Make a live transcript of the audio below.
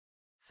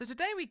So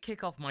today we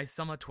kick off my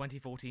summer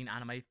 2014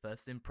 anime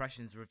first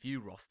impressions review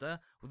roster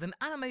with an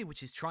anime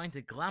which is trying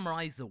to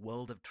glamorize the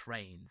world of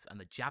trains and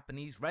the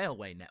Japanese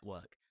railway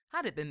network,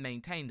 had it been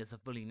maintained as a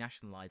fully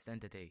nationalized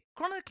entity.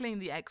 Chronicling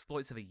the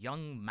exploits of a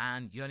young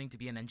man yearning to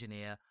be an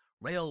engineer,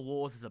 Rail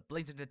Wars is a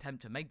blatant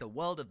attempt to make the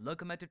world of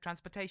locomotive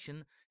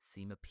transportation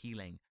seem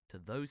appealing to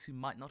those who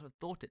might not have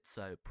thought it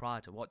so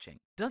prior to watching.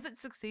 Does it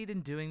succeed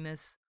in doing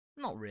this?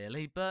 Not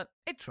really, but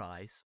it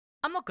tries.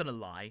 I'm not gonna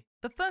lie,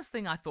 the first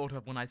thing I thought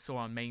of when I saw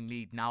our main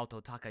lead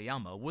Naoto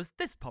Takayama was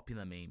this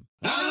popular meme.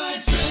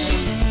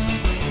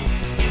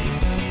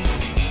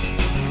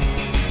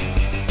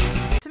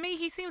 To me,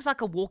 he seems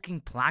like a walking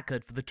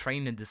placard for the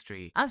train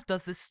industry, as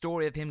does this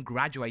story of him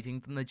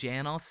graduating from the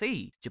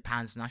JNRC,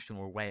 Japan's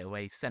National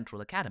Railway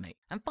Central Academy,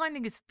 and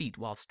finding his feet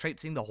whilst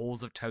traipsing the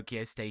halls of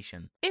Tokyo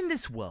Station. In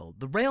this world,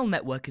 the rail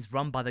network is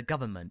run by the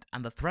government,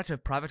 and the threat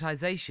of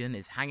privatization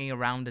is hanging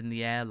around in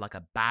the air like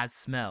a bad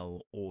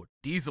smell, or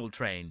diesel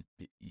train.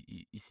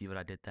 You see what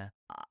I did there?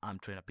 I'm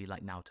trying to be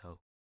like Naoto.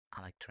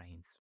 I like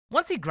trains.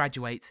 Once he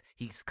graduates,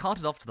 he's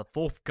carted off to the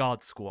 4th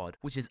Guard Squad,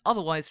 which is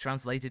otherwise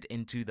translated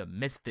into the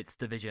Misfits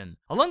Division.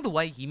 Along the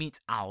way, he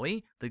meets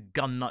Aoi, the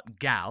gun nut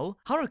gal,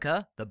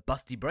 Haruka, the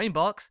busty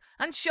brainbox,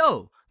 and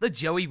Sho, the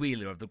Joey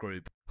Wheeler of the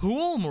group, who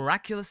all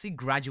miraculously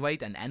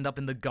graduate and end up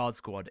in the Guard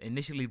Squad,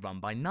 initially run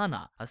by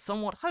Nana, a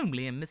somewhat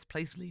homely and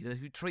misplaced leader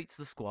who treats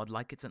the squad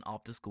like it's an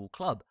after-school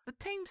club. The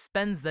team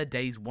spends their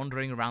days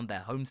wandering around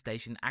their home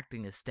station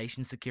acting as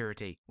station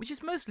security, which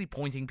is mostly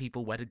pointing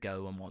people where to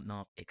go and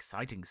whatnot.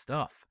 Exciting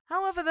stuff.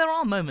 However, there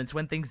are moments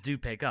when things do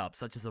pick up,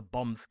 such as a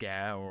bomb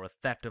scare or a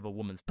theft of a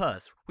woman's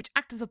purse, which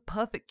act as a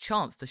perfect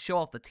chance to show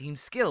off the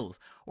team's skills,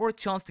 or a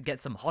chance to get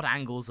some hot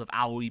angles of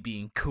Aoi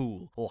being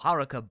cool, or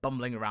Haruka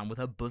bumbling around with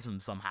her bosom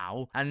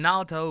somehow, and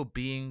Naoto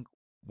being,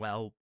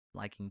 well,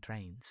 liking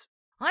trains.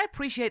 I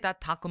appreciate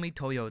that Takumi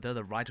Toyoda,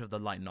 the writer of the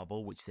light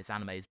novel which this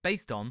anime is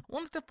based on,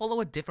 wants to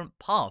follow a different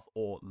path,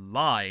 or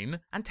line,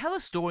 and tell a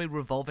story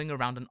revolving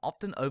around an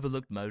often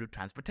overlooked mode of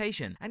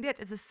transportation, and yet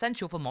is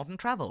essential for modern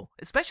travel,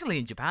 especially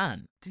in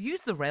Japan. To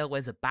use the railway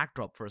as a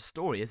backdrop for a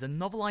story is a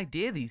novel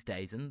idea these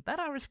days, and that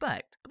I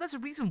respect. But there's a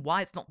reason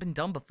why it's not been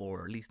done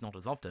before, or at least not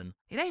as often.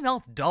 It ain't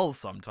half dull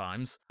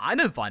sometimes. I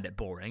don't find it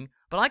boring,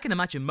 but I can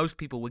imagine most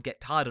people would get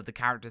tired of the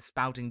characters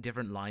spouting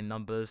different line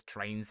numbers,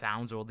 train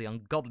sounds, or the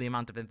ungodly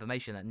amount of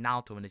information that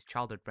Naoto and his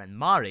childhood friend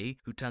Mari,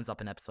 who turns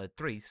up in episode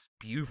 3,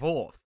 spew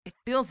forth. It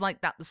feels like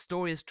that the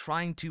story is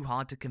trying too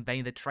hard to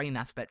convey the train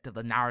aspect of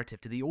the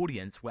narrative to the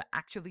audience, where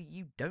actually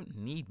you don't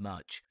need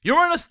much.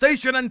 You're in a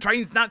station and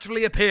trains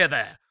naturally appear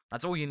there.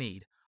 That's all you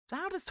need. So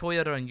how does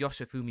Toyoda and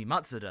Yoshifumi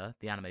Matsuda,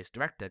 the anime's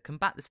director,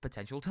 combat this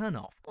potential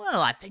turn-off? Well,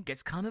 I think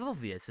it's kind of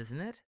obvious, isn't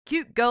it?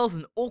 Cute girls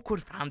and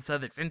awkward fan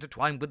service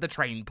intertwined with the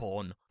train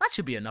porn. That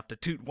should be enough to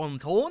toot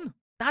one's horn.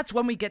 That's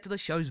when we get to the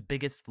show's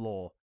biggest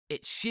flaw.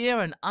 It's sheer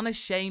and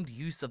unashamed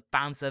use of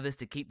fan service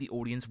to keep the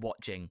audience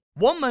watching.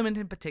 One moment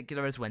in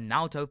particular is when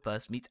Naoto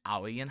first meets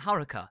Aoi and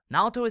Haruka.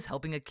 Naoto is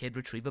helping a kid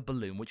retrieve a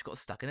balloon which got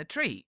stuck in a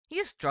tree. He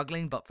is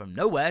struggling, but from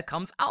nowhere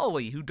comes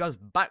Aoi, who does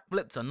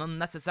backflips and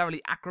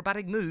unnecessarily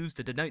acrobatic moves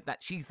to denote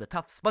that she's the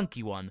tough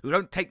spunky one, who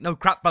don't take no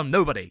crap from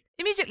nobody.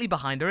 Immediately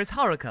behind her is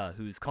Haruka,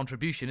 whose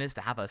contribution is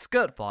to have her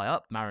skirt fly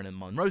up, Marilyn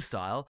Monroe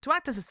style, to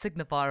act as a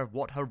signifier of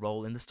what her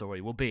role in the story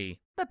will be.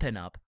 The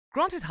pin-up.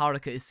 Granted,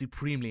 Haruka is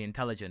supremely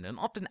intelligent and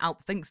often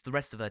outthinks the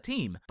rest of her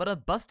team, but her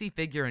busty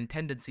figure and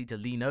tendency to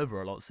lean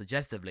over a lot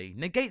suggestively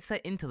negates her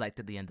intellect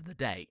at the end of the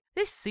day.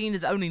 This scene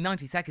is only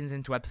 90 seconds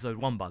into episode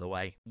 1, by the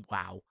way.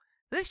 Wow.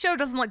 This show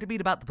doesn't like to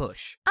beat about the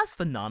bush. As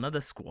for Nana,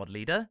 the squad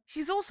leader,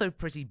 she's also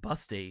pretty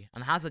busty,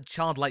 and has a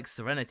childlike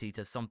serenity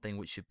to something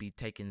which should be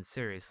taken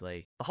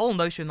seriously. The whole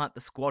notion that the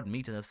squad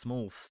meet in a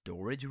small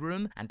storage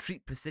room and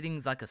treat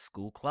proceedings like a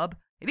school club,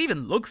 it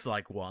even looks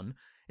like one,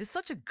 is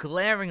such a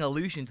glaring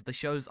allusion to the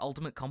show's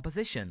ultimate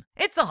composition.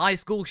 It's a high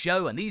school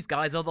show and these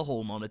guys are the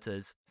hall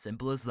monitors.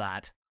 Simple as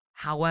that.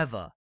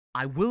 However,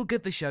 I will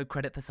give the show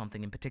credit for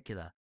something in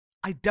particular.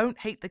 I don't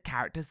hate the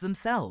characters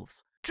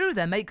themselves. True,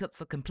 their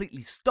makeups are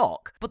completely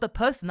stock, but the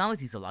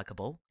personalities are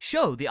likable.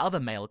 Sho, the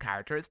other male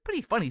character, is pretty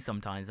funny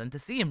sometimes, and to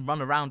see him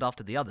run around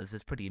after the others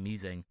is pretty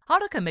amusing.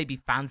 Haruka may be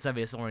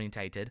fanservice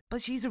orientated,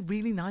 but she's a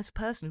really nice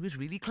person who is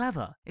really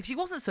clever. If she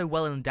wasn't so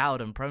well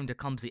endowed and prone to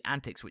clumsy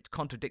antics which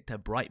contradict her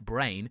bright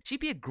brain, she'd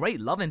be a great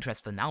love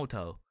interest for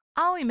Naoto.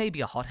 Aoi may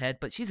be a hothead,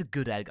 but she's a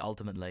good egg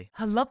ultimately.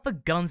 Her love for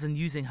guns and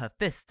using her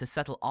fists to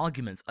settle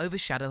arguments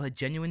overshadow her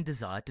genuine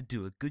desire to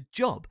do a good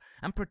job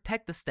and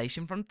protect the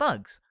station from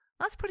thugs.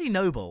 That's pretty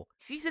noble.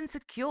 She's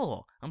insecure,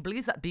 and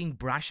believes that being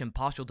brash and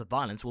partial to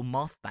violence will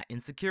mask that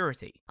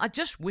insecurity. I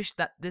just wish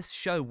that this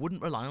show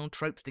wouldn't rely on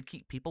tropes to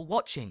keep people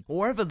watching,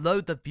 or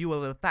overload the viewer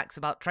with facts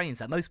about trains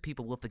that most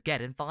people will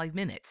forget in 5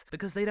 minutes,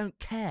 because they don't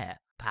care.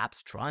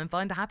 Perhaps try and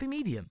find a happy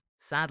medium.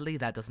 Sadly,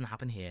 that doesn't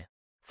happen here.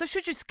 So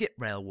should you skip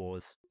Rail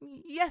Wars?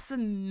 Yes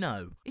and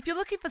no. If you're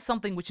looking for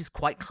something which is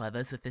quite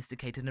clever,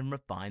 sophisticated and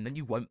refined, then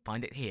you won't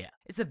find it here.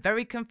 It's a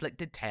very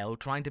conflicted tale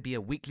trying to be a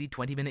weekly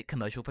 20-minute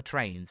commercial for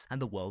trains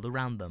and the world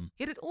around them.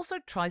 Yet it also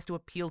tries to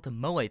appeal to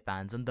Moe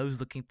fans and those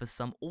looking for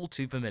some all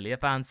too familiar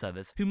fan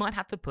service who might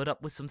have to put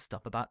up with some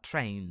stuff about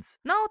trains.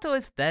 Naoto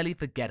is fairly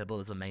forgettable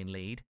as a main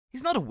lead.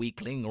 He's not a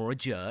weakling or a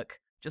jerk,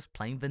 just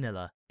plain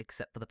vanilla,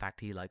 except for the fact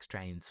he likes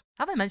trains.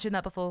 Have I mentioned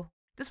that before?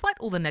 Despite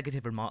all the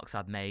negative remarks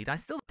I've made, I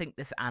still think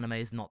this anime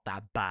is not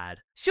that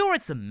bad. Sure,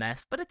 it's a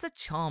mess, but it's a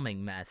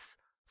charming mess.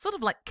 Sort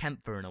of like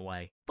Kempfer in a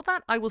way. For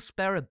that, I will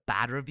spare a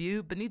bad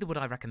review, but neither would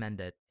I recommend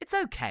it. It's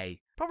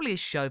okay. Probably a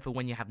show for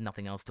when you have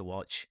nothing else to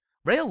watch.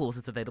 Rail Wars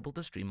is available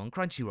to stream on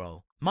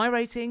Crunchyroll. My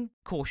rating?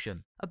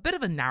 Caution. A bit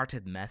of a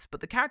narrative mess, but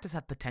the characters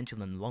have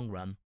potential in the long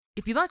run.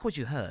 If you like what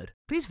you heard,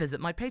 please visit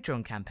my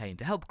Patreon campaign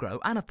to help grow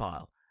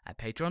Anifile at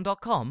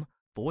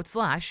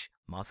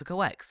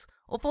patreon.com/MarsicoX,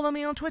 or follow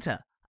me on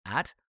Twitter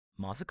at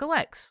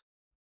MarsicoX.